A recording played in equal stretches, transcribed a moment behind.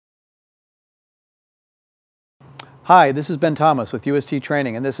Hi, this is Ben Thomas with UST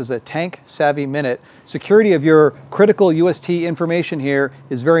Training, and this is a Tank Savvy Minute. Security of your critical UST information here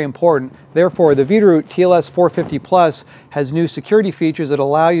is very important. Therefore, the Veeder-Root TLS-450PLUS has new security features that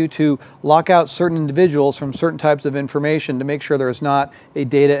allow you to lock out certain individuals from certain types of information to make sure there is not a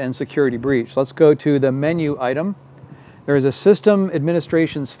data and security breach. Let's go to the menu item. There is a System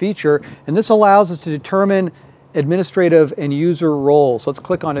Administrations feature, and this allows us to determine administrative and user roles. Let's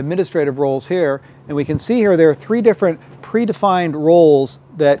click on administrative roles here, and we can see here there are three different predefined roles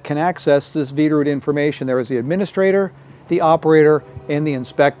that can access this Veeder-Root information. There is the administrator, the operator, and the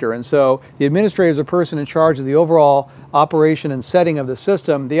inspector. And so the administrator is a person in charge of the overall operation and setting of the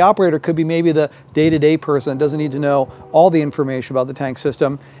system. The operator could be maybe the day-to-day person that doesn't need to know all the information about the tank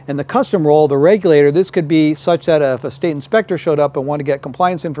system. And the custom role, the regulator, this could be such that if a state inspector showed up and wanted to get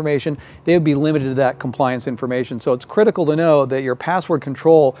compliance information, they would be limited to that compliance information. So it's critical to know that your password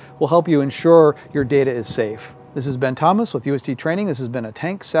control will help you ensure your data is safe. This is Ben Thomas with UST Training. This has been a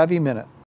Tank Savvy Minute.